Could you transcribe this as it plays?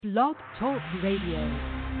Blog Talk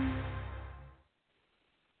Radio.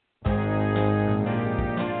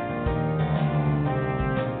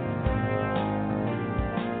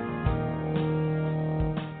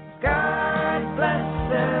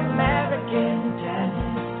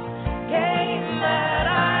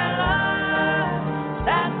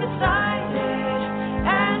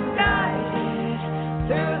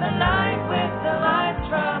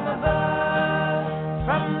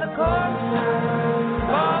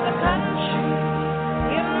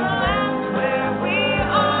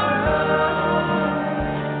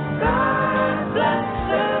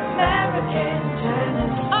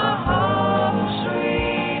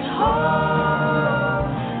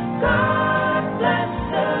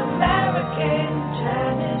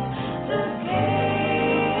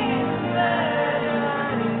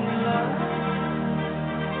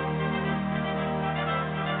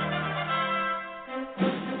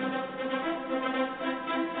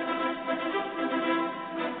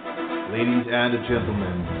 Ladies and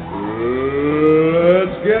gentlemen,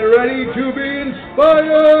 let's get ready to be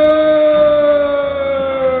inspired!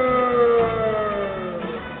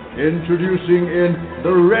 Introducing in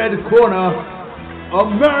the red corner,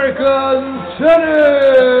 American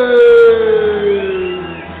Tennis!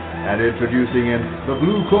 And introducing in the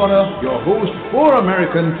blue corner, your host for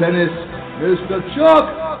American Tennis, Mr. Chuck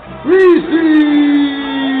Creasy!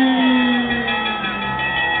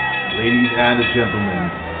 Ladies and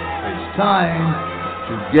gentlemen, it's time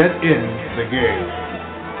to get in the game.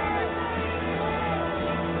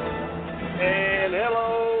 And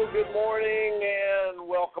hello, good morning, and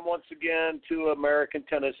welcome once again to American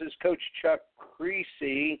Tennis. This is Coach Chuck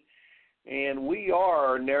Creasy, and we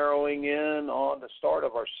are narrowing in on the start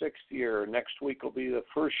of our 6th year. Next week will be the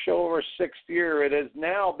first show of our 6th year. It has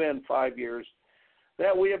now been 5 years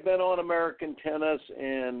that we have been on American Tennis,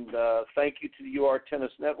 and thank you to the UR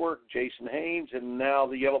Tennis Network, Jason Haynes, and now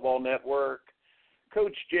the Yellow Ball Network,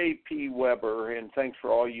 Coach J.P. Weber, and thanks for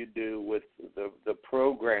all you do with the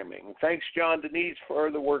programming. Thanks, John Denise, for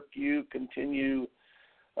the work you continue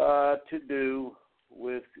to do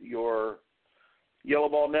with your Yellow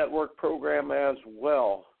Ball Network program as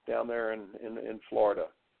well down there in Florida.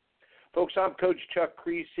 Folks, I'm Coach Chuck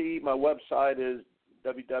Creasy. My website is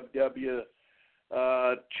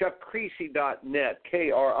chuckcreasy.net,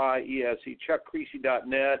 K-R-I-E-S-E,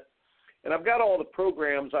 chuckcreasy.net. And I've got all the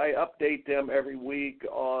programs. I update them every week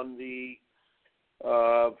on the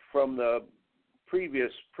from the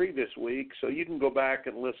previous week, so you can go back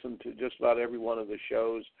and listen to just about every one of the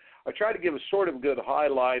shows. I try to give a sort of good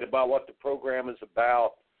highlight about what the program is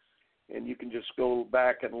about, and you can just go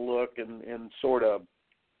back and look and sort of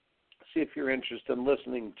see if you're interested in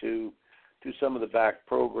listening to some of the back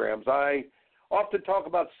programs. I often talk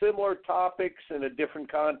about similar topics in a different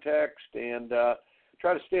context and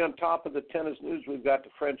try to stay on top of the tennis news. We've got the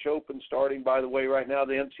French Open starting, by the way, right now.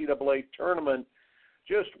 The NCAA tournament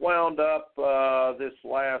just wound up this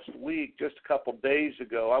last week, just a couple days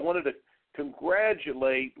ago. I wanted to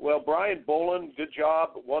congratulate, Brian Boland, good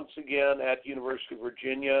job once again at University of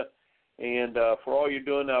Virginia. And for all you're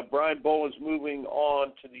doing now, Brian Boland's moving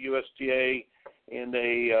on to the USTA in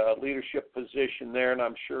a leadership position there, and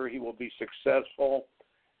I'm sure he will be successful.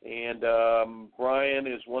 And Brian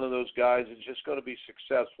is one of those guys that's just going to be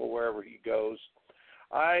successful wherever he goes.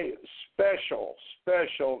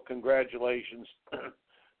 Special congratulations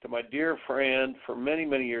to my dear friend for many,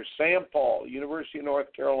 many years, Sam Paul, University of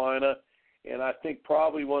North Carolina, and I think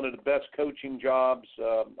probably one of the best coaching jobs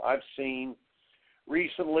I've seen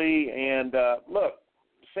recently. And look,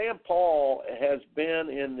 Sam Paul has been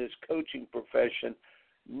in this coaching profession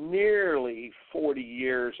nearly 40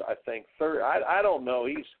 years, I think. I don't know.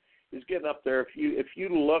 He's getting up there. If you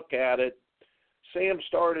look at it, Sam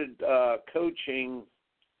started coaching.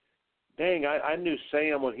 Dang, I knew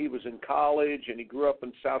Sam when he was in college, and he grew up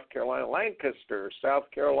in South Carolina, Lancaster,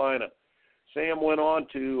 South Carolina. Sam went on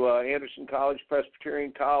to Anderson College,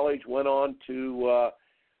 Presbyterian College, went on to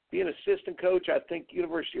be an assistant coach, I think,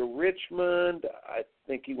 University of Richmond. I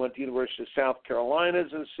think he went to University of South Carolina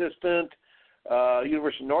as an assistant,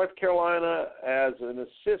 University of North Carolina as an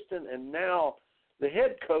assistant, and now the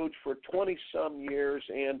head coach for 20-some years.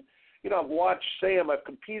 And, I've watched Sam. I've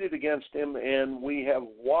competed against him, and we have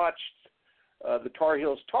watched the Tar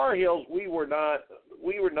Heels. Tar Heels, we were not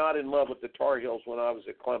in love with the Tar Heels when I was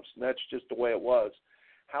at Clemson. That's just the way it was.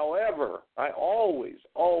 However, I always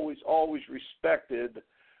respected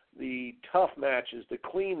the tough matches, the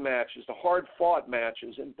clean matches, the hard-fought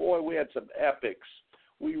matches, and boy, we had some epics.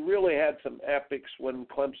 We really had some epics when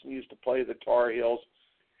Clemson used to play the Tar Heels.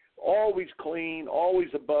 always clean,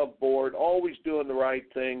 always above board, always doing the right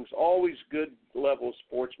things, always good level of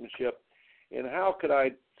sportsmanship. And how could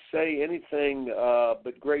I say anything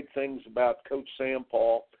but great things about Coach Sam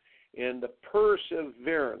Paul and the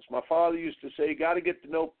perseverance. My father used to say, you got to get to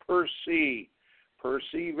know perseverance.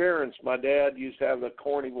 My dad used to have the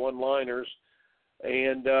corny one-liners.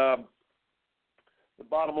 And the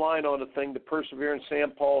bottom line on the thing, the perseverance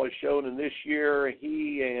Sam Paul has shown in this year,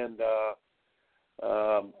 he and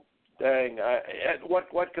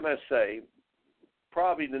what can I say?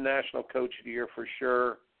 Probably the National Coach of the Year for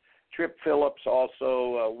sure. Trip Phillips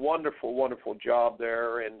also a wonderful, wonderful job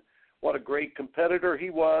there, and what a great competitor he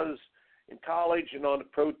was in college and on the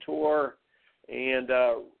Pro Tour, and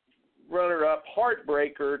runner-up,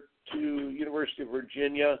 heartbreaker to University of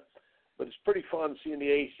Virginia, but it's pretty fun seeing the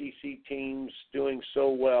ACC teams doing so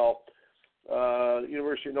well.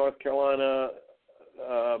 University of North Carolina,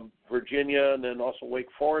 Virginia, and then also Wake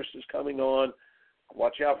Forest is coming on.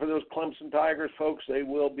 Watch out for those Clemson Tigers, folks. They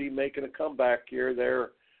will be making a comeback here.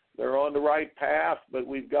 They're on the right path, but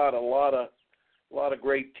we've got a lot of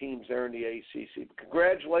great teams there in the ACC.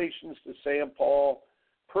 Congratulations to Sam Paul.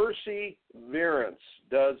 Perseverance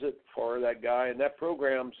does it for that guy, and that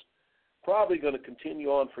program's probably going to continue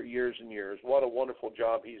on for years and years. What a wonderful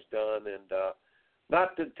job he's done, and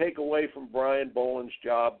not to take away from Brian Boland's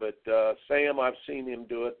job, but Sam, I've seen him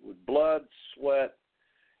do it with blood, sweat,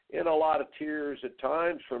 and a lot of tears at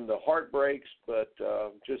times from the heartbreaks, but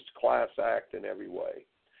just class act in every way.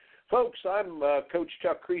 Folks, I'm Coach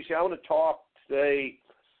Chuck Creasy. I want to talk today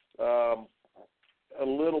a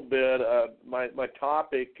little bit. My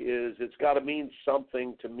topic is it's got to mean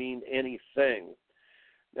something to mean anything.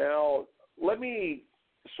 Now, let me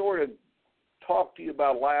sort of talk to you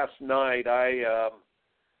about last night. I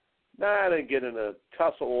didn't get in a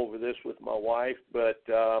tussle over this with my wife, but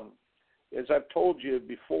as I've told you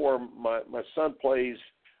before, my son plays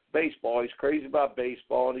baseball. He's crazy about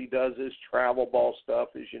baseball, and he does his travel ball stuff,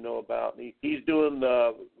 as you know about. And he's doing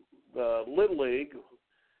the Little League.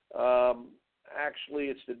 Actually,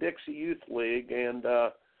 it's the Dixie Youth League, and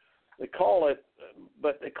they call it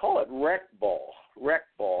rec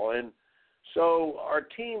ball. And so our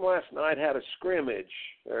team last night had a scrimmage,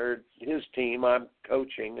 or his team, I'm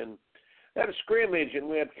coaching, and had a scrimmage, and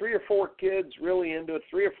we had 3 or 4 kids really into it,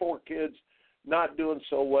 3 or 4 kids not doing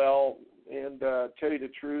so well. And tell you the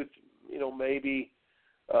truth, maybe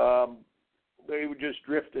they were just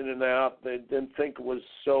drifting in and out. They didn't think it was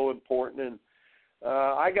so important. And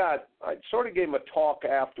I sort of gave them a talk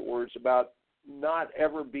afterwards about not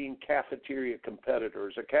ever being cafeteria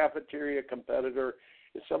competitors. A cafeteria competitor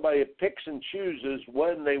is somebody that picks and chooses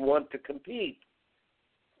when they want to compete.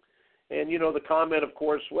 And, the comment, of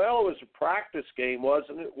course, well, it was a practice game,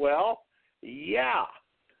 wasn't it? Well, yeah.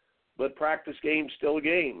 But practice game's still a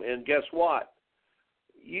game. And guess what?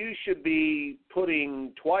 You should be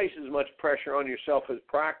putting twice as much pressure on yourself as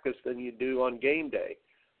practice than you do on game day.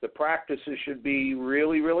 The practices should be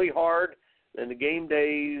really, really hard, and the game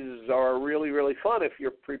days are really, really fun if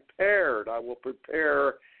you're prepared. I will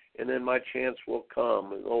prepare, and then my chance will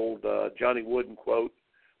come. An old Johnny Wooden quote,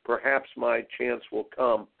 perhaps my chance will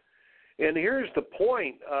come. And here's the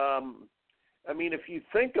point. If you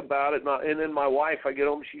think about it, and then my wife, I get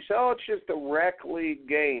home, she said, it's just a rec league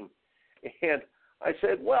game. And I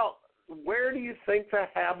said, well, where do you think the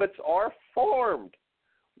habits are formed?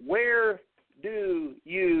 Where do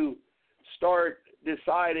you start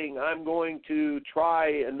deciding I'm going to try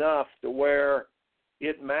enough to where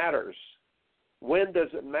it matters? When does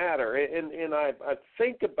it matter? And I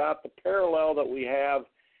think about the parallel that we have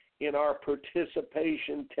in our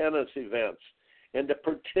participation tennis events and the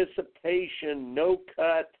participation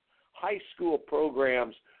no-cut high school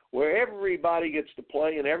programs where everybody gets to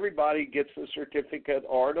play and everybody gets a certificate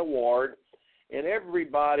or an award, and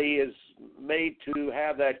everybody is made to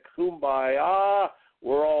have that kumbaya,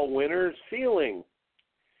 we're all winners feeling.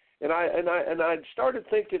 And I started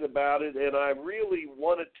thinking about it, and I really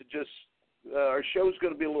wanted to just our show's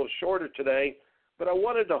going to be a little shorter today, but I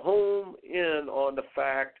wanted to home in on the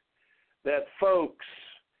fact that, folks,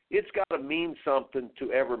 it's got to mean something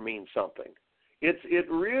to ever mean something. It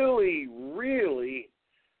really, really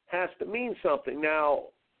has to mean something. Now,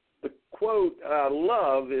 the quote I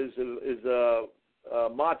love is a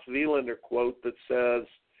Mats Wielander quote that says,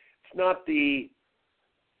 it's not the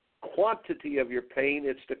quantity of your pain,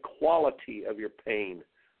 it's the quality of your pain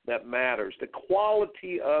that matters. The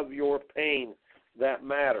quality of your pain that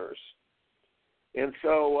matters. And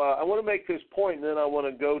so I want to make this point, and then I want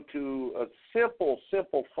to go to a simple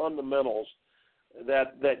fundamentals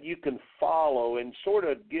that you can follow and sort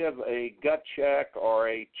of give a gut check or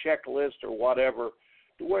a checklist or whatever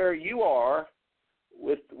to where you are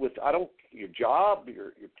with your job,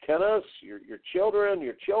 your tennis, your children,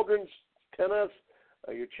 your children's tennis,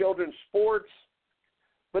 your children's sports,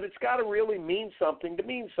 but it's got to really mean something to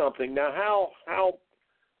mean something. Now, how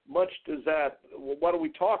much does that? What are we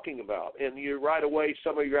talking about? And you right away,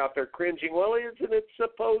 some of you are out there cringing. Well, isn't it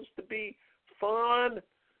supposed to be fun?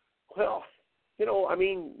 Well, I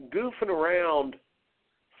mean, goofing around,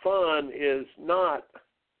 fun is not.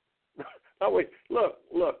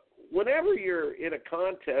 Look. Whenever you're in a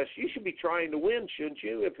contest, you should be trying to win, shouldn't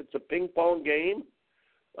you? If it's a ping pong game,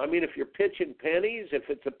 I mean, if you're pitching pennies, if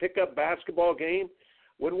it's a pickup basketball game,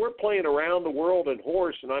 when we're playing around the world in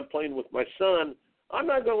horse and I'm playing with my son, I'm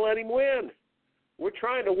not going to let him win. We're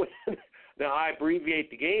trying to win. Now, I abbreviate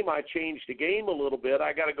the game. I change the game a little bit.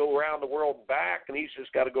 I got to go around the world and back, and he's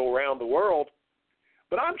just got to go around the world.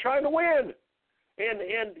 But I'm trying to win. And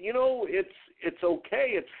it's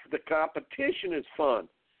okay. It's the competition is fun.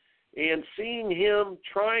 And seeing him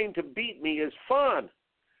trying to beat me is fun.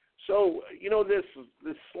 So, this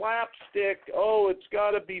slapstick, it's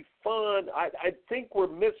got to be fun, I think we're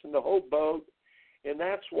missing the whole boat, and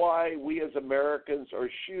that's why we as Americans are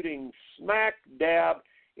shooting smack dab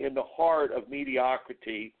in the heart of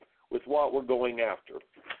mediocrity with what we're going after.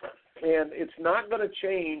 And it's not going to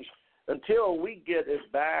change until we get it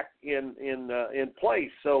back in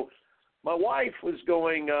place. So my wife was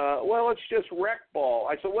going, well, it's just rec ball.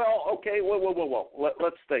 I said, well, okay, whoa.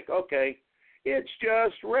 Let's think. Okay, it's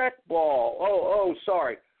just rec ball. Oh,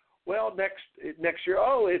 sorry. Well, next year,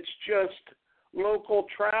 it's just local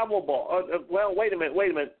travel ball. Well, wait a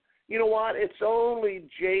minute. You know what? It's only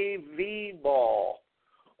JV ball.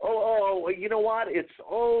 Oh, you know what? It's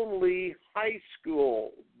only high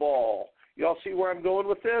school ball. Y'all see where I'm going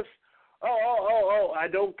with this? Oh, I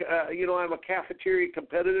don't, I'm a cafeteria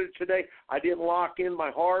competitor today. I didn't lock in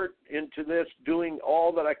my heart into this, doing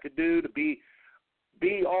all that I could do to be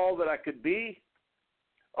all that I could be.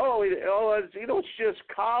 It's just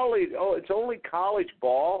college. Oh, it's only college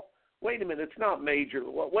ball. Wait a minute, it's not major.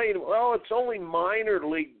 Wait a minute, it's only minor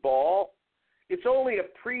league ball. It's only a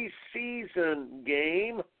preseason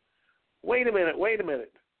game. Wait a minute.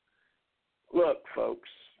 Look, folks.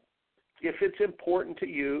 If it's important to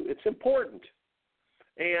you, it's important.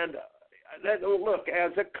 And look,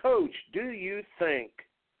 as a coach, do you think,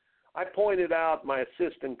 I pointed out my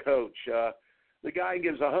assistant coach, the guy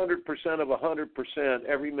gives 100% of 100%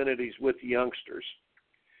 every minute he's with the youngsters.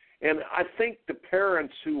 And I think the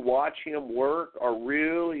parents who watch him work are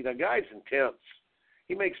really, the guy's intense.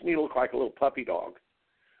 He makes me look like a little puppy dog.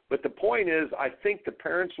 But the point is, I think the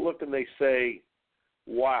parents look and they say,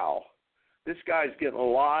 wow, this guy's getting a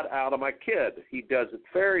lot out of my kid. He does it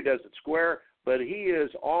fair, he does it square, but he is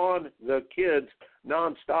on the kids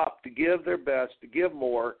nonstop to give their best, to give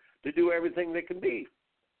more, to do everything they can be.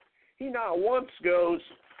 He not once goes,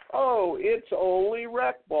 oh, it's only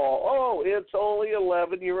rec ball. Oh, it's only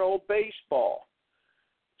 11-year-old baseball.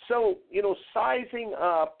 So, sizing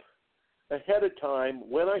up ahead of time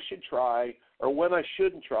when I should try or when I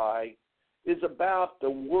shouldn't try is about the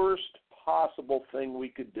worst possible thing we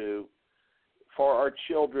could do for our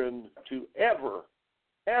children to ever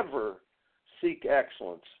seek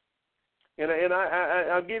excellence. And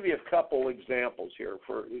I'll give you a couple examples here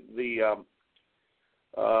for the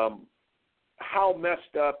how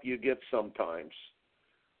messed up you get sometimes.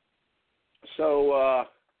 So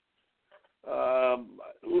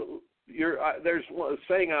there's one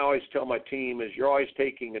saying I always tell my team is you're always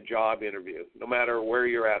taking a job interview, no matter where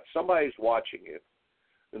you're at. Somebody's watching you.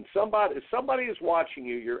 And somebody is watching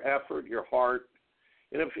you, your effort, your heart.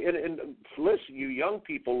 And listen, you young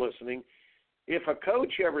people listening, if a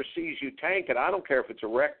coach ever sees you tank it, I don't care if it's a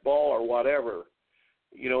rec ball or whatever.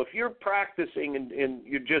 If you're practicing and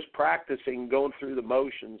you're just practicing going through the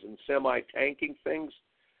motions and semi-tanking things,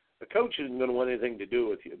 the coach isn't going to want anything to do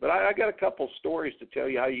with you. But I got a couple stories to tell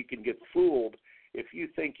you how you can get fooled if you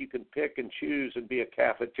think you can pick and choose and be a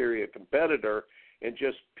cafeteria competitor and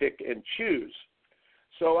just pick and choose.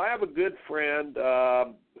 So I have a good friend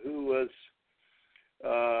who was,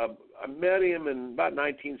 I met him in about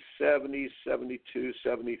 1970, 72,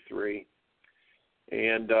 73.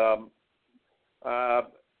 And,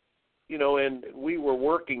 and we were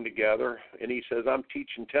working together, and he says, I'm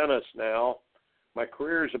teaching tennis now. My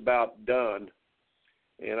career's about done,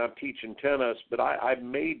 and I'm teaching tennis, but I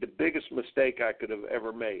made the biggest mistake I could have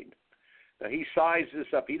ever made. Now, he sized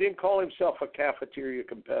this up. He didn't call himself a cafeteria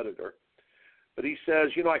competitor. But he says,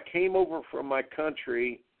 I came over from my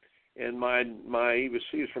country, and he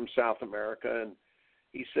was from South America, and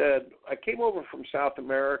he said, I came over from South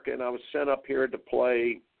America, and I was sent up here to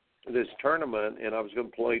play this tournament, and I was going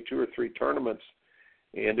to play 2 or 3 tournaments.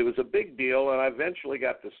 And it was a big deal, and I eventually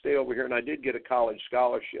got to stay over here, and I did get a college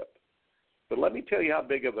scholarship. But let me tell you how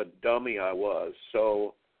big of a dummy I was.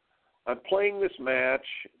 So I'm playing this match,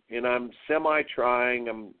 and I'm semi-trying.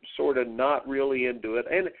 I'm sort of not really into it.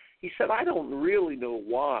 And he said, I don't really know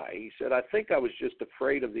why. He said, I think I was just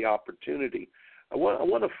afraid of the opportunity. I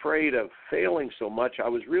wasn't afraid of failing so much. I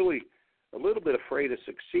was really a little bit afraid of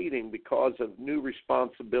succeeding because of new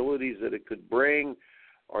responsibilities that it could bring,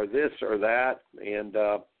 or this or that. And,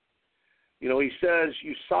 he says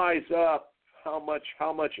you size up how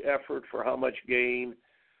much effort for how much gain,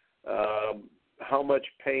 how much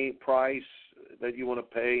price that you want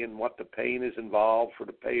to pay, and what the pain is involved for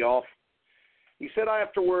the payoff. He said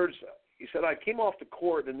afterwards, I came off the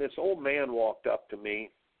court, and this old man walked up to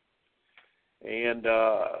me and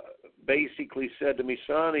basically said to me,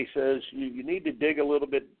 son, he says, you need to dig a little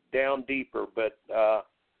bit down deeper, but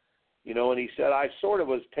and he said, I sort of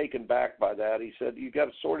was taken back by that. He said, you got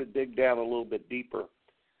to sort of dig down a little bit deeper.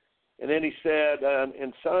 And then he said,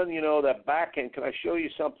 and son, that backhand, can I show you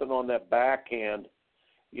something on that backhand,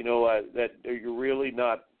 that you're really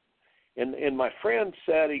not. And my friend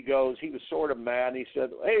said, he was sort of mad, and he said,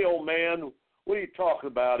 hey, old man, what are you talking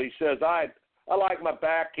about? He says, I like my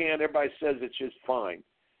backhand. Everybody says it's just fine.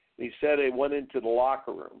 And he said he went into the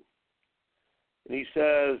locker room. And he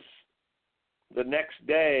says, the next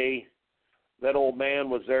day, that old man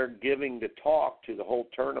was there giving the talk to the whole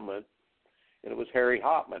tournament, and it was Harry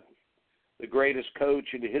Hopman, the greatest coach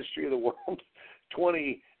in the history of the world,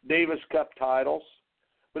 20 Davis Cup titles.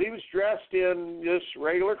 But he was dressed in just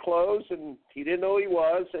regular clothes, and he didn't know who he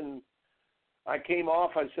was. And I came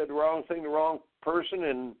off. I said the wrong thing, the wrong person.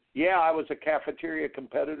 And, yeah, I was a cafeteria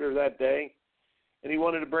competitor that day. And he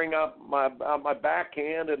wanted to bring up my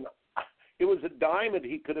backhand, and it was a diamond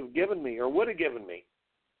he could have given me or would have given me.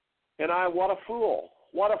 And what a fool.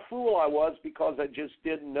 What a fool I was, because I just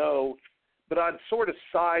didn't know. But I'd sort of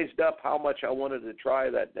sized up how much I wanted to try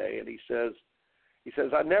that day. And he says,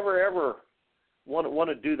 I never, ever want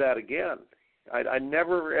to do that again. I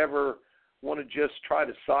never, ever want to just try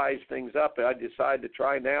to size things up. I decide to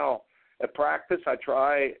try now at practice. I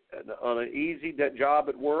try on an easy job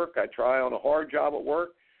at work. I try on a hard job at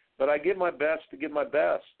work. But I give my best to give my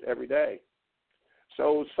best every day.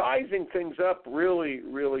 So sizing things up really,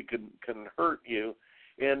 really can hurt you.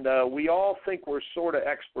 And we all think we're sort of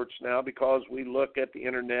experts now because we look at the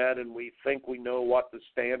Internet and we think we know what the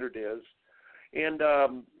standard is.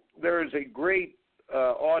 And there is a great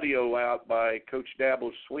audio out by Coach Dabo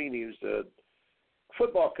Sweeney, who's the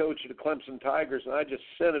football coach of the Clemson Tigers, and I just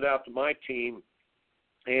sent it out to my team.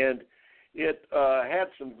 And it had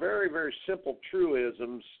some very, very simple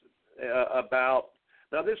truisms about.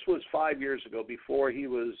 Now, this was 5 years ago, before he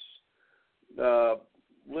was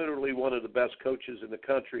literally one of the best coaches in the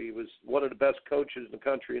country. He was one of the best coaches in the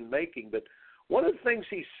country in making. But one of the things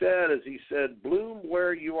he said is, he said, bloom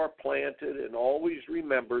where you are planted, and always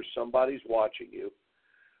remember somebody's watching you.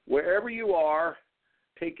 Wherever you are,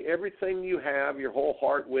 take everything you have, your whole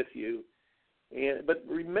heart with you. But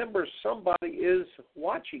remember, somebody is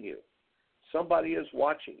watching you. Somebody is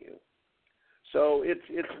watching you. So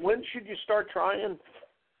it's when should you start trying?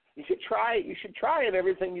 You should try it. You should try it,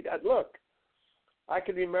 everything you do. Look, I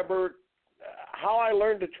can remember how I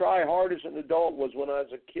learned to try hard as an adult was when I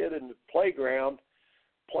was a kid in the playground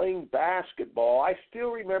playing basketball. I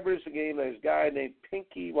still remember this game. There was a guy named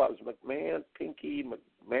Pinky McMahon.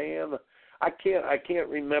 I can't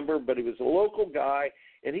remember, but he was a local guy,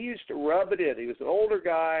 and he used to rub it in. He was an older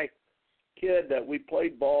kid that we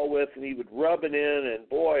played ball with, and he would rub it in, and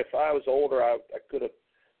boy, if I was older, I could have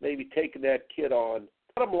maybe taken that kid on.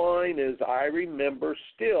 Bottom line is, I remember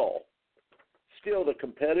still the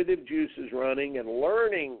competitive juices running and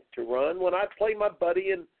learning to run when I play my buddy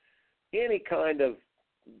in any kind of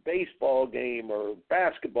baseball game or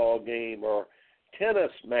basketball game or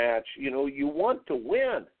tennis match. You want to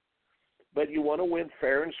win, but you want to win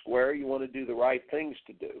fair and square. You want to do the right things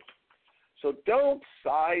to do. So don't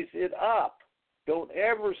size it up. Don't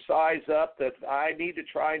ever size up that I need to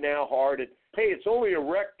try now hard. And, hey, it's only a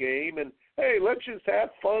rec game, and, hey, let's just have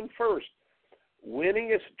fun first.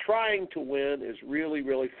 Trying to win is really,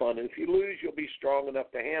 really fun. And if you lose, you'll be strong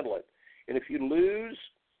enough to handle it. And if you lose,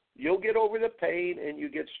 you'll get over the pain and you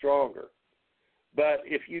get stronger. But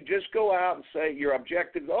if you just go out and say your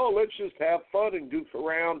objective, let's just have fun and goof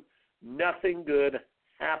around, nothing good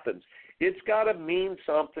happens. It's got to mean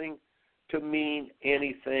something to mean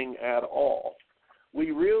anything at all.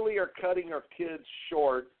 We really are cutting our kids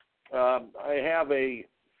short. I have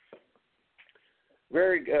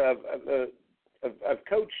I've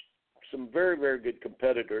coached some very, very good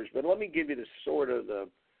competitors, but let me give you the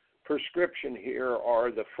prescription here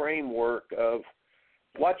are the framework of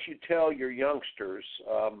what you tell your youngsters.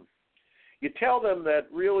 You tell them that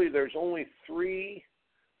really there's only three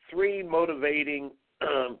motivating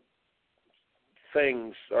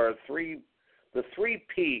things, or the three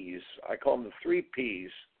P's. I call them the three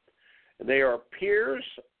P's, and they are peers,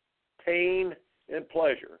 pain, and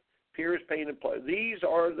pleasure. Peers, pain, and pleasure. These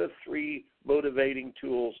are the three motivating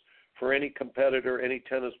tools for any competitor, any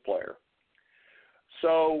tennis player.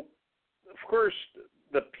 So, of course,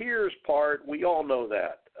 the peers part, we all know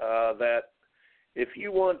that if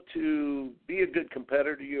you want to be a good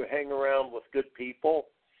competitor, you hang around with good people,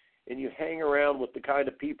 and you hang around with the kind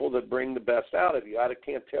of people that bring the best out of you. I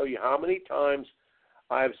can't tell you how many times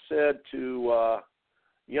I've said to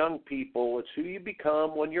young people, it's who you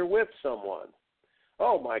become when you're with someone.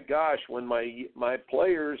 Oh, my gosh, when my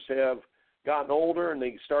players have gotten older and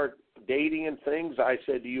they start dating and things, I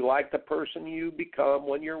said, do you like the person you become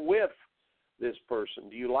when you're with this person?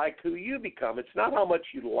 Do you like who you become? It's not how much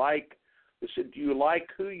you like. I said, do you like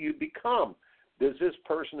who you become? Does this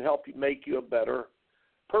person help you make you a better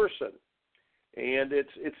person? And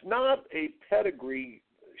it's not a pedigree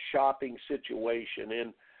shopping situation.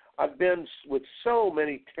 And I've been with so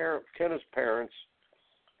many tennis parents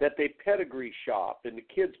that they pedigree shop, and the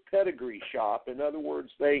kids pedigree shop. In other words,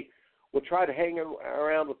 they will try to hang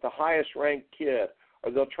around with the highest ranked kid,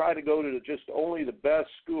 or they'll try to go to just only the best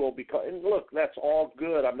school. And look, that's all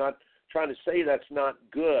good. I'm not trying to say that's not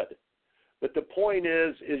good. But the point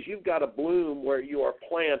is you've got to bloom where you are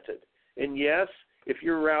planted. And yes, if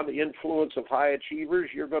you're around the influence of high achievers,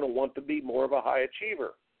 you're going to want to be more of a high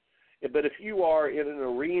achiever. But if you are in an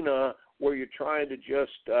arena where you're trying to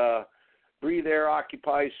just breathe air,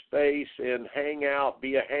 occupy space, and hang out,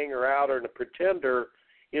 be a hanger-outer and a pretender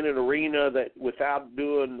in an arena that without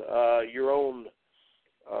doing your own,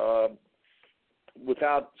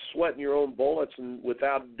 without sweating your own bullets and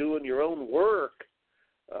without doing your own work,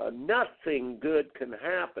 nothing good can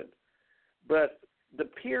happen. But the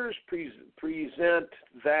peers present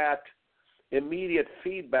that immediate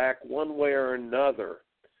feedback one way or another.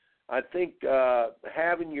 I think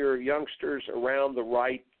having your youngsters around the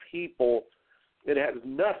right people, it has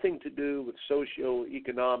nothing to do with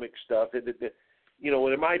socioeconomic stuff.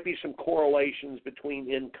 There might be some correlations between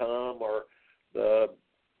income or the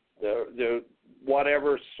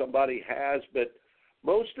whatever somebody has, but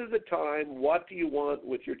most of the time, what do you want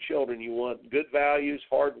with your children? You want good values,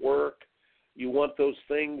 hard work. You want those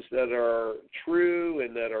things that are true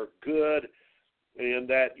and that are good and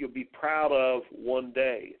that you'll be proud of one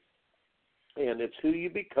day. And it's who you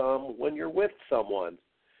become when you're with someone.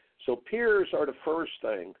 So peers are the first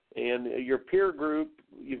thing. And your peer group,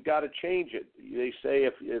 you've got to change it. They say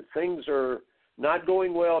if things are not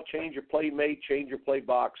going well, change your play mate, change your play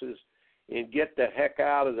boxes, and get the heck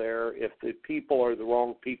out of there if the people are the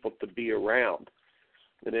wrong people to be around.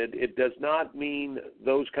 And it does not mean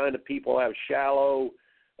those kind of people have shallow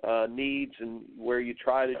needs and where you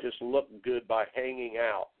try to just look good by hanging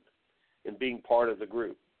out and being part of the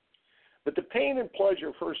group. But the pain and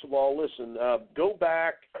pleasure, first of all, listen, go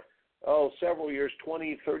back, several years,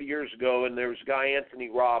 20, 30 years ago, and there was a guy, Anthony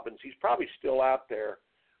Robbins. He's probably still out there,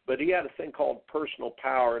 but he had a thing called Personal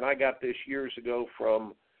Power, and I got this years ago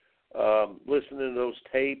from listening to those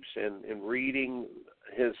tapes and reading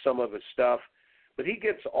some of his stuff. But he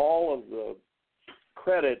gets all of the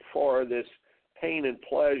credit for this pain and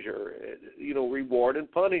pleasure, reward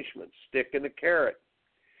and punishment, stick and the carrot.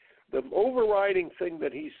 The overriding thing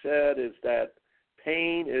that he said is that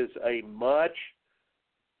pain is a much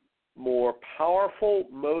more powerful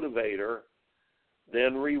motivator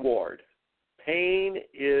than reward. Pain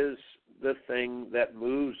is the thing that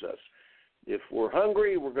moves us. If we're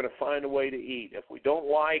hungry, we're going to find a way to eat. If we don't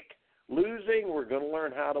like losing, we're going to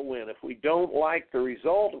learn how to win. If we don't like the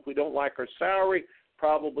result, if we don't like our salary,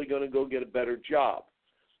 probably going to go get a better job.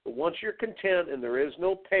 But once you're content and there is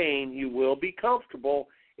no pain, you will be comfortable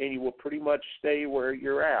and you will pretty much stay where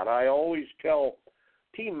you're at. I always tell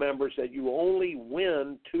team members that you only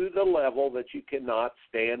win to the level that you cannot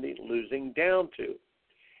stand losing down to.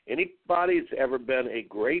 Anybody that's ever been a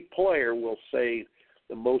great player will say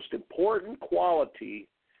the most important quality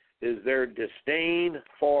is their disdain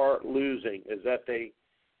for losing, is that they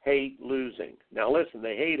hate losing. Now, listen,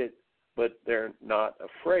 they hate it, but they're not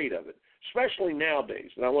afraid of it, especially nowadays.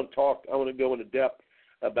 And I want to go into depth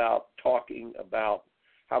about talking about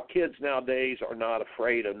how kids nowadays are not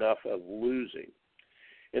afraid enough of losing.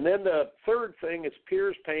 And then the third thing is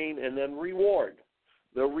peers, pain, and then reward.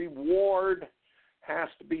 The reward has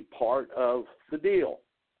to be part of the deal.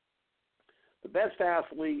 The best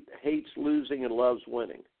athlete hates losing and loves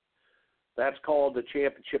winning. That's called the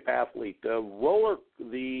championship athlete. The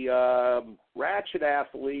ratchet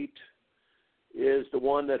athlete is the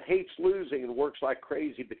one that hates losing and works like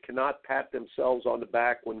crazy but cannot pat themselves on the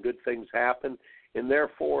back when good things happen, and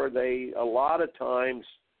therefore they a lot of times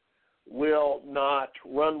will not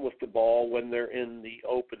run with the ball when they're in the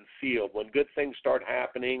open field. When good things start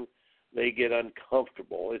happening, they get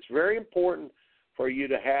uncomfortable. It's very important for you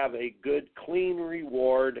to have a good, clean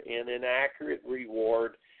reward and an accurate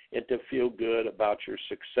reward and to feel good about your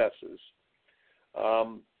successes.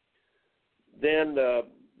 Then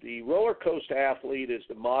the roller coaster athlete is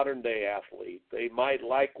the modern-day athlete. They might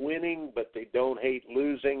like winning, but they don't hate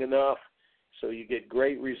losing enough, so you get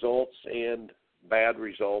great results and bad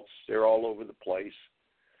results. They're all over the place.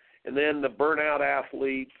 And then the burnout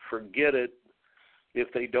athlete, forget it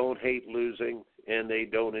if they don't hate losing and they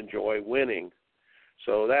don't enjoy winning.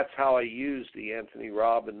 So that's how I use the Anthony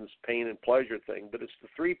Robbins pain and pleasure thing. But it's the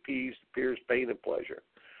 3 P's, fears, pain, and pleasure.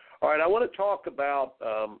 All right, I want to talk about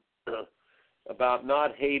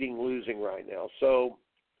not hating losing right now. So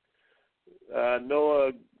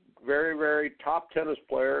Noah, very, very top tennis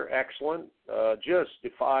player, excellent, just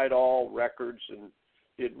defied all records and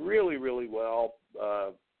did really, really well,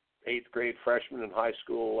 8th grade freshman and high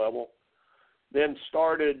school level. Then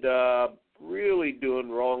started really doing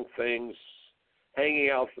wrong things, hanging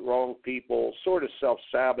out with the wrong people, sort of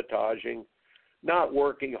self-sabotaging, not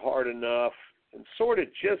working hard enough, and sort of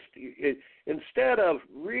just instead of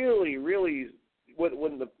really, really,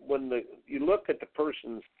 when you look at the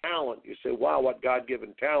person's talent, you say, wow, what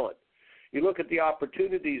God-given talent. You look at the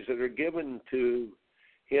opportunities that are given to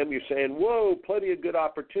him, you're saying, whoa, plenty of good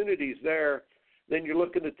opportunities there. Then you're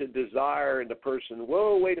looking at the desire in the person.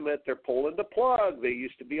 Whoa, wait a minute, they're pulling the plug. They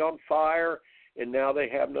used to be on fire, and now they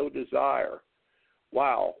have no desire.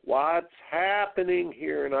 Wow, what's happening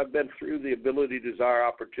here? And I've been through the ability,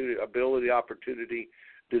 opportunity,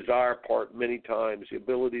 desire part many times. The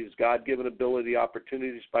abilities, God-given ability,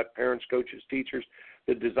 opportunities by parents, coaches, teachers.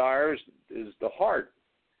 The desires is the heart.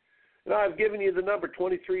 And I've given you the number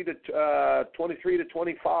 23 to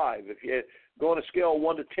 25. If you go on a scale of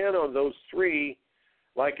 1 to 10 on those 3,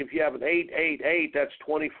 like if you have an 8, 8, 8, that's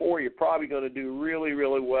 24. You're probably going to do really,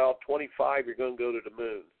 really well. 25, you're going to go to the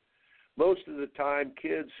moon. Most of the time,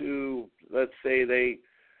 kids who, let's say they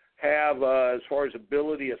have, as far as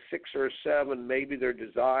ability, a 6 or a 7, maybe their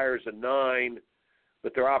desire is a 9,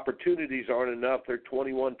 but their opportunities aren't enough. They're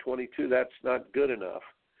 21, 22. That's not good enough.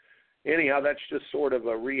 Anyhow, that's just sort of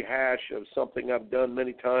a rehash of something I've done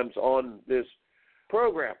many times on this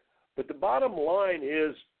program. But the bottom line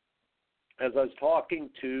is, as I was talking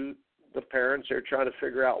to the parents, they're trying to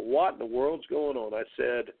figure out what in the world's going on. I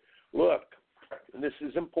said, look, and this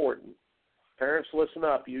is important. Parents, listen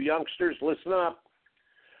up. You youngsters, listen up.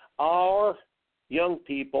 Our young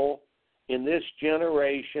people in this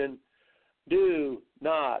generation do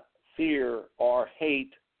not fear or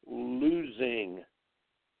hate losing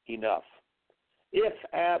enough, if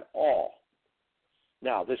at all.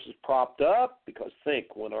 Now, this is propped up because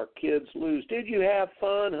think, when our kids lose, did you have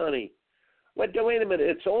fun, honey? Wait a minute,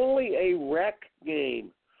 it's only a rec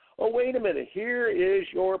game. Oh, wait a minute, here is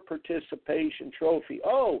your participation trophy.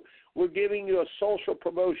 Oh, we're giving you a social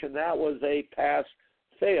promotion. That was a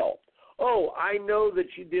pass-fail. Oh, I know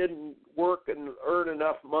that you didn't work and earn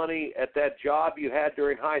enough money at that job you had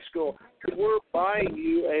during high school. We're buying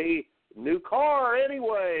you a new car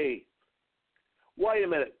anyway. Wait a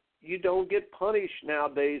minute, you don't get punished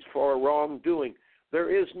nowadays for wrongdoing.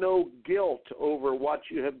 There is no guilt over what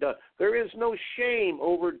you have done. There is no shame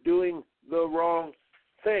over doing the wrong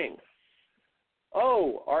thing.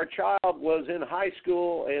 Oh, our child was in high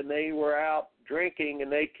school and they were out drinking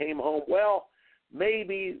and they came home. Well,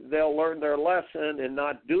 maybe they'll learn their lesson and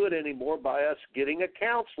not do it anymore by us getting a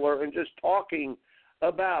counselor and just talking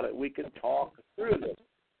about it. We can talk through this.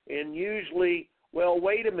 And usually, well,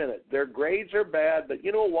 wait a minute, their grades are bad, but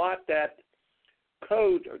you know what? That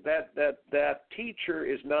coach or that teacher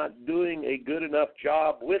is not doing a good enough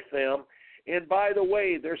job with them. And by the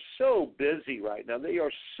way, they're so busy right now. They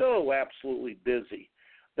are so absolutely busy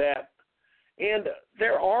and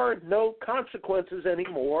there are no consequences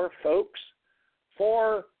anymore, folks,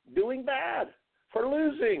 for doing bad, for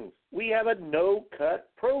losing. We have a no-cut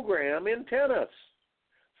program in tennis.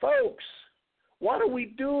 Folks, what are we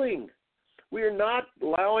doing? We are not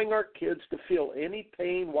allowing our kids to feel any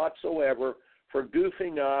pain whatsoever for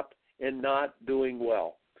goofing up and not doing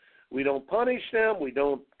well. We don't punish them. We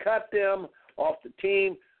don't cut them off the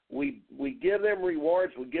team. We give them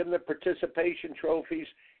rewards. We give them participation trophies.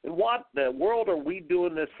 And what in the world are we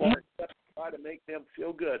doing this for? Except to try to make them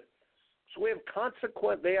feel good. So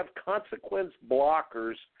they have consequence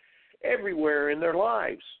blockers, everywhere in their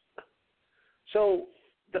lives. So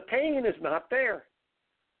the pain is not there.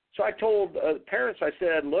 So I told parents, I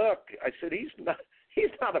said, look,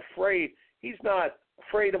 he's not afraid. He's not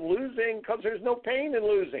afraid of losing because there's no pain in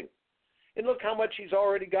losing. And look how much he's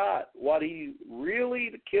already got. The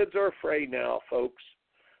kids are afraid now, folks.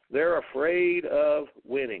 They're afraid of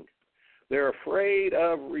winning. They're afraid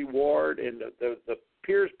of reward and the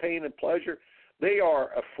peers' pain and pleasure. They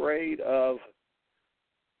are afraid of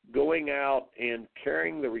going out and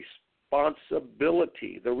carrying the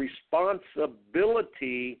responsibility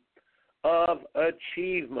of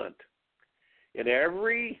achievement. And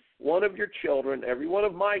every one of your children, every one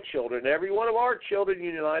of my children, every one of our children in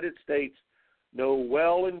the United States know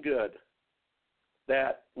well and good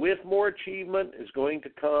that with more achievement is going to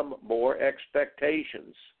come more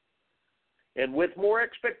expectations. And with more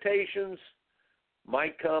expectations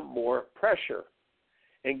might come more pressure.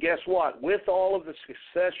 And guess what? With all of the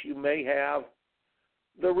success you may have,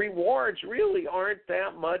 the rewards really aren't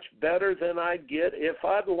that much better than I'd get if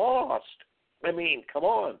I'd lost. I mean, come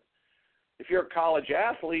on. If you're a college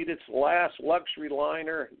athlete, it's the last luxury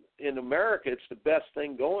liner in America. It's the best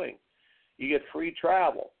thing going. You get free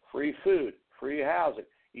travel, free food, free housing.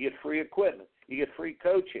 You get free equipment. You get free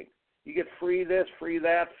coaching. You get free this, free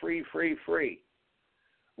that, free.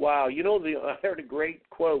 Wow, I heard a great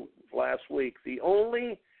quote last week. The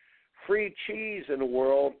only free cheese in the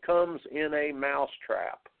world comes in a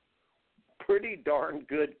mousetrap. Pretty darn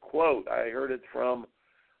good quote. I heard it from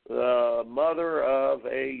the mother of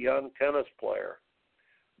a young tennis player.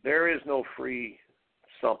 There is no free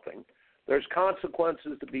something. There's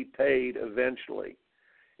consequences to be paid eventually.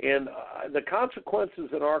 And the consequences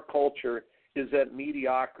in our culture is that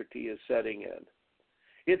mediocrity is setting in.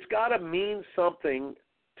 It's got to mean something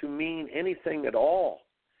to mean anything at all.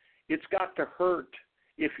 It's got to hurt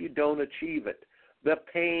if you don't achieve it. The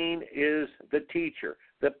pain is the teacher.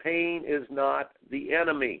 The pain is not the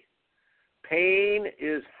enemy. Pain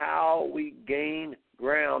is how we gain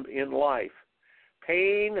ground in life.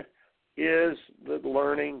 Pain is the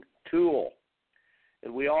learning tool,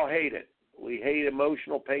 and we all hate it. We hate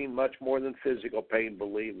emotional pain much more than physical pain,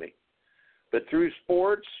 believe me. But through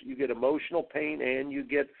sports, you get emotional pain and you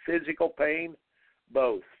get physical pain,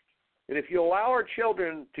 both. And if you allow our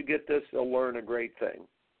children to get this, they'll learn a great thing.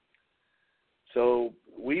 So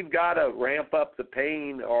we've got to ramp up the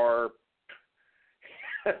pain or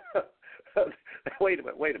wait a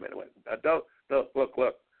minute. Look.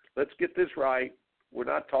 Let's get this right. We're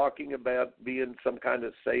not talking about being some kind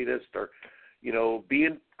of sadist or,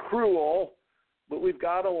 being cruel, but we've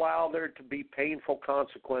got to allow there to be painful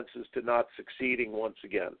consequences to not succeeding once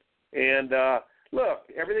again. And look,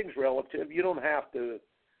 everything's relative. You don't have to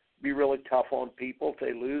be really tough on people if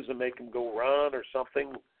they lose and make them go run or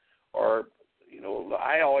something. Or,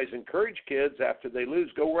 I always encourage kids after they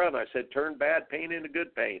lose, go run. I said, turn bad pain into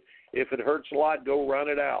good pain. If it hurts a lot, go run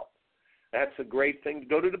it out. That's a great thing.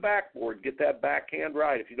 Go to the backboard. Get that backhand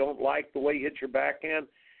right. If you don't like the way you hit your backhand,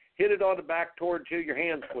 hit it on the backboard till your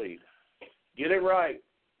hands bleed. Get it right.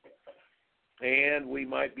 And we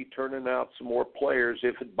might be turning out some more players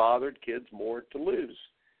if it bothered kids more to lose.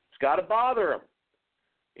 It's got to bother them.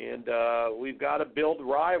 And we've got to build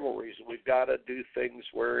rivalries. We've got to do things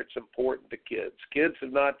where it's important to kids. Kids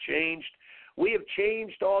have not changed. We have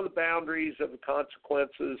changed all the boundaries of the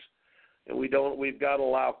consequences, and we've got to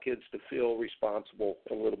allow kids to feel responsible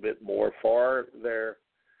a little bit more for their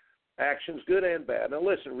actions, good and bad. Now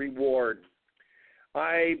listen, reward.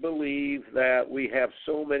 I believe that we have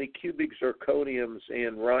so many cubic zirconiums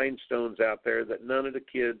and rhinestones out there that none of the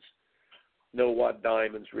kids know what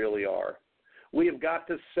diamonds really are. We have got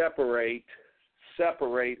to separate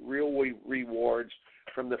real rewards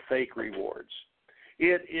from the fake rewards.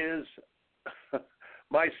 It is,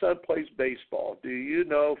 my son plays baseball. Do you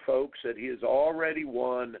know, folks, that he has already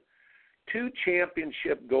won 2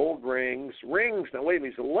 championship gold rings? Now, wait a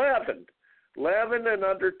minute, he's 11 and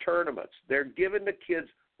under tournaments. They're giving the kids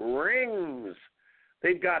rings.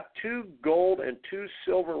 They've got 2 gold and 2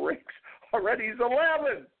 silver rings. Already he's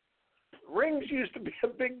 11. Rings used to be a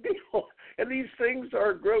big deal, and these things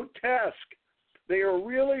are grotesque. They are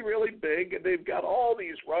really, really big, and they've got all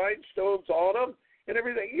these rhinestones on them and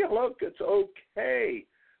everything. Yeah, look, it's okay.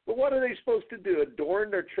 But what are they supposed to do, adorn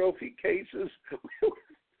their trophy cases?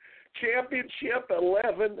 Championship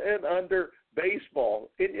 11 and under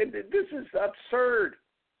baseball. And this is absurd.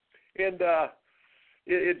 And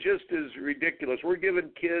it just is ridiculous. We're giving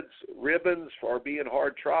kids ribbons for being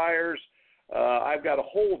hard triers. I've got a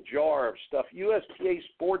whole jar of stuff, USTA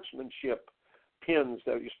sportsmanship pins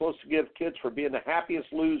that you're supposed to give kids for being the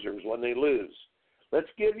happiest losers when they lose. Let's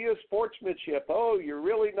give you a sportsmanship. Oh, you're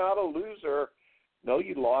really not a loser. No,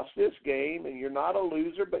 you lost this game, and you're not a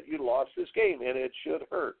loser, but you lost this game, and it should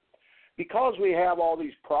hurt. Because we have all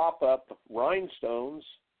these prop-up rhinestones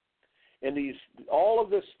and all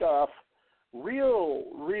of this stuff,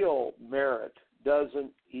 real merit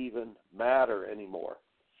doesn't even matter anymore.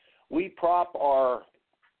 We prop our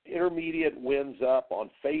intermediate wins up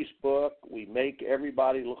on Facebook. We make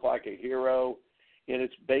everybody look like a hero, and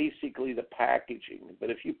it's basically the packaging.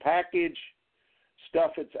 But if you package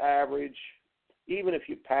stuff that's average, even if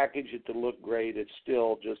you package it to look great, it's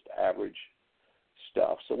still just average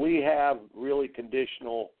stuff. So we have really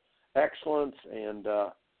conditional excellence and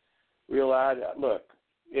look,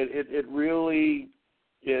 it really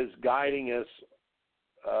is guiding us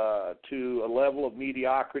to a level of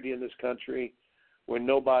mediocrity in this country where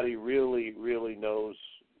nobody really knows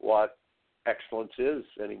what excellence is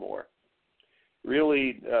anymore.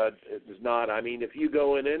 Really, it is not. I mean, if you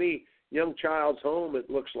go in any young child's home, it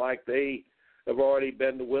looks like they have already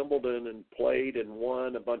been to Wimbledon and played and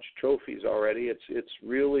won a bunch of trophies already. It's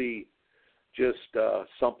really just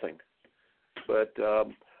something. But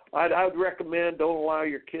I would recommend don't allow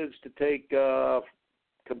your kids to take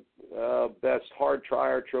best hard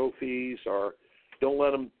trier trophies, or don't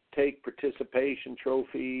let them take participation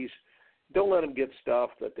trophies. Don't let them get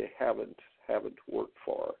stuff that they haven't worked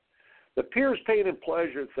for. The Piers Pain and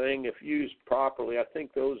Pleasure thing, if used properly, I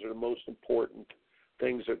think those are the most important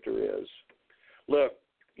things that there is. Look,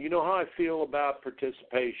 you know how I feel about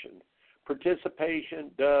participation.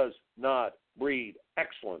 Participation does not breed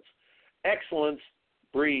excellence. Excellence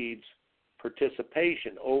breeds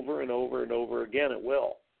participation over and over and over again. It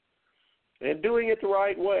will. And doing it the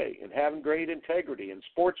right way and having great integrity and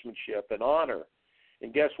sportsmanship and honor.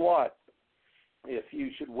 And guess what? If you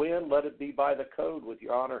should win, let it be by the code with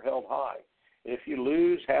your honor held high. And if you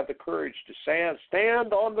lose, have the courage to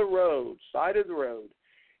stand on the side of the road,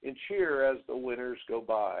 and cheer as the winners go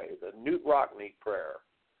by. The Knute Rockne prayer.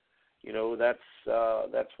 You know, that's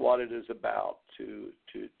what it is about, to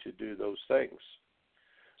do those things.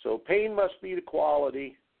 So pain must be the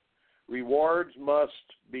quality. Rewards must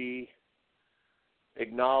be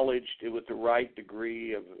acknowledged with the right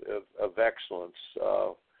degree of excellence.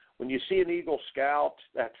 When you see an Eagle Scout,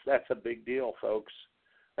 that's a big deal, folks.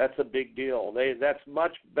 That's a big deal. That's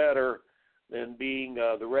much better than being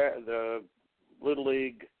the Little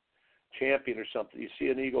League champion or something. You see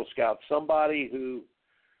an Eagle Scout, somebody who,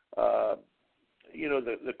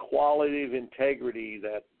 the quality of integrity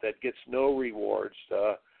that gets no rewards,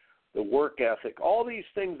 the work ethic, all these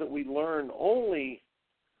things that we learn only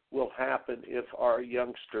will happen if our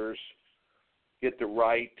youngsters get the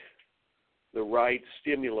right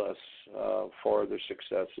stimulus for their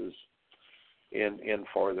successes and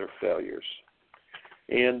for their failures.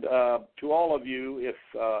 And to all of you,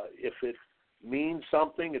 if it means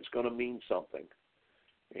something, it's going to mean something.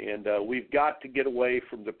 And we've got to get away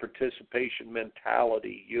from the participation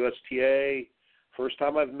mentality. USTA, first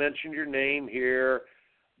time I've mentioned your name here,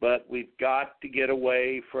 but we've got to get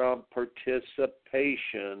away from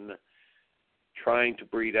participation trying to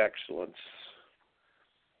breed excellence.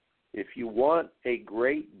 If you want a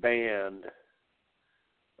great band,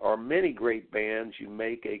 or many great bands, you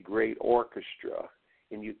make a great orchestra,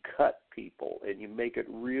 and you cut people, and you make it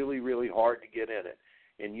really hard to get in it.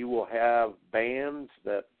 And you will have bands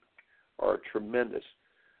that are tremendous.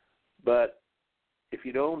 But if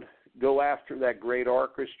you don't go after that great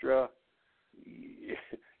orchestra,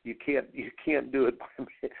 you can't do it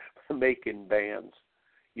by making bands.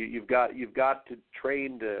 You've got to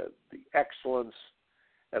train the excellence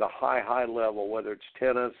at a high level, whether it's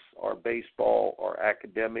tennis or baseball or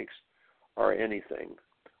academics or anything.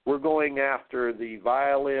 We're going after the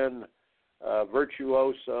violin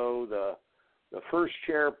virtuoso, the first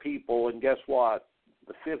chair people, and guess what?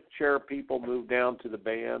 The fifth chair people move down to the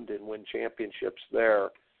band and win championships there.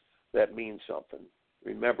 That means something.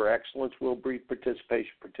 Remember, excellence will breed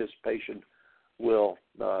participation. Participation will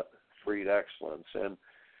not breed excellence. And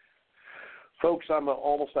folks, I'm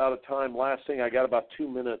almost out of time. Last thing, I got about 2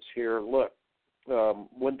 minutes here. Look,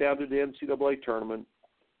 went down to the NCAA tournament.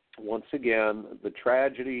 Once again, the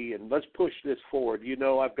tragedy, and let's push this forward. You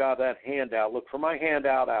know, I've got that handout. Look for my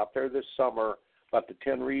handout out there this summer about the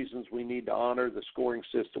 10 reasons we need to honor the scoring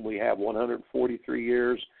system we have. 143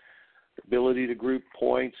 years, ability to group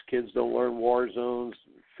points, kids don't learn war zones,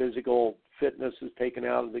 physical fitness is taken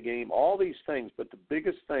out of the game, all these things. But the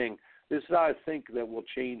biggest thing, this is how I think that will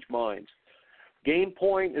change minds. Game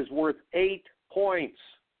point is worth 8 points.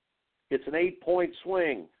 It's an 8-point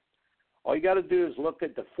swing. All you got to do is look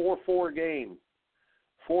at the 4-4 game.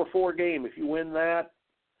 4-4 game. If you win that,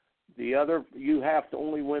 You have to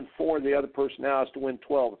only win 4. The other person now has to win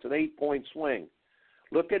 12. It's an 8-point swing.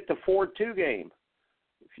 Look at the 4-2 game.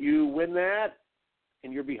 If you win that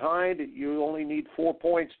and you're behind, you only need 4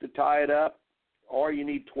 points to tie it up, or you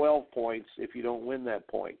need 12 points if you don't win that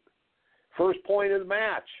point. First point of the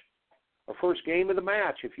match, or first game of the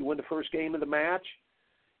match. If you win the first game of the match,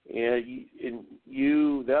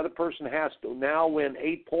 the other person has to now win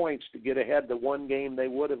 8 points to get ahead the one game they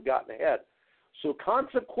would have gotten ahead. So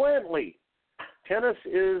consequently, tennis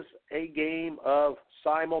is a game of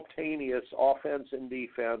simultaneous offense and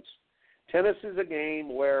defense. Tennis is a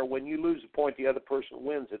game where when you lose a point, the other person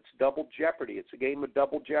wins. It's double jeopardy. It's a game of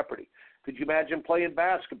double jeopardy. Could you imagine playing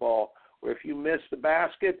basketball where if you miss the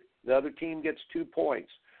basket, the other team gets 2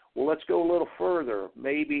 points? Well, let's go a little further.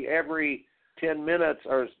 Maybe every 10 minutes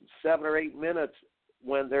or 7 or 8 minutes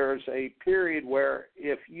when there's a period where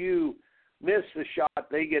if you miss the shot,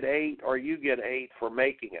 they get 8 or you get 8 for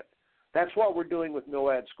making it. That's what we're doing with no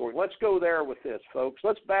ad scoring. Let's go there with this, folks.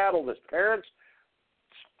 Let's battle this. Parents,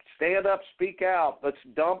 stand up, speak out. Let's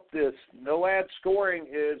dump this. No ad scoring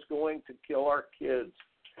is going to kill our kids.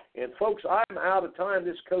 And, folks, I'm out of time.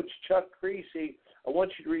 This Coach Chuck Creasy, I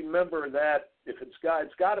want you to remember that if it's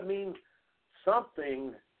got to mean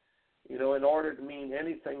something, in order to mean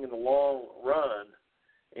anything in the long run.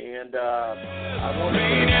 And I want to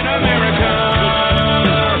say in America,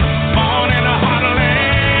 born in a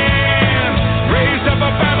heartland, raised up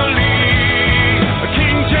a family, a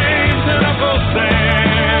King James and Uncle Sam.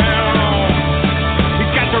 He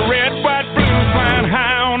got the red, white, blue flying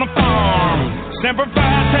high on a farm. Semper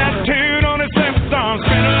Fi tattooed on his left arm.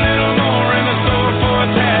 Spent a little more in the store for a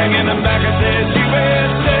tag. In the back it says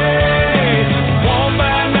USA. Won't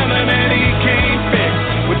buy nothing that he can't fix.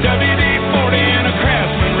 With WD-40 and a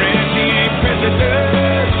Craftsman wrench, he ain't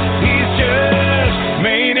president. He's just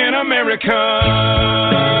made in America.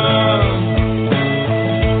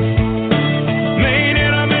 Made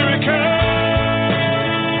in America.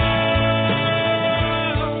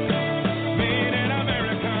 Made in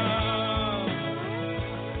America.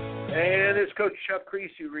 And it's Coach Chuck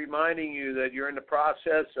Creasy reminding you that you're in the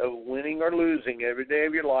process of winning or losing every day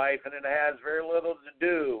of your life, and it has very little to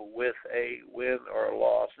do with a win or a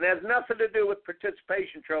loss. And it has nothing to do with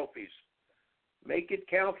participation trophies. Make it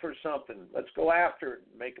count for something. Let's go after it.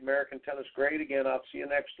 Make American tennis great again. I'll see you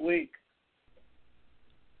next week.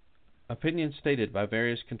 Opinions stated by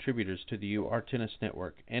various contributors to the UR Tennis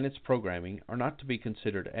Network and its programming are not to be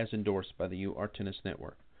considered as endorsed by the UR Tennis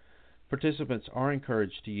Network. Participants are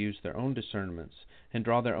encouraged to use their own discernments and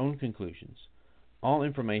draw their own conclusions. All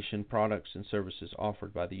information, products, and services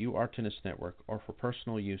offered by the UR Tennis Network are for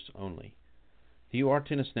personal use only. The UR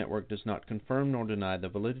Tennis Network does not confirm nor deny the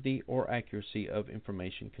validity or accuracy of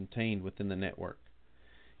information contained within the network.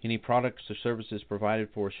 Any products or services provided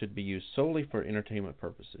for should be used solely for entertainment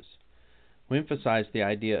purposes. We emphasize the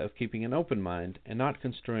idea of keeping an open mind and not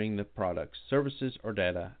construing the products, services, or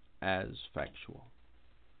data as factual.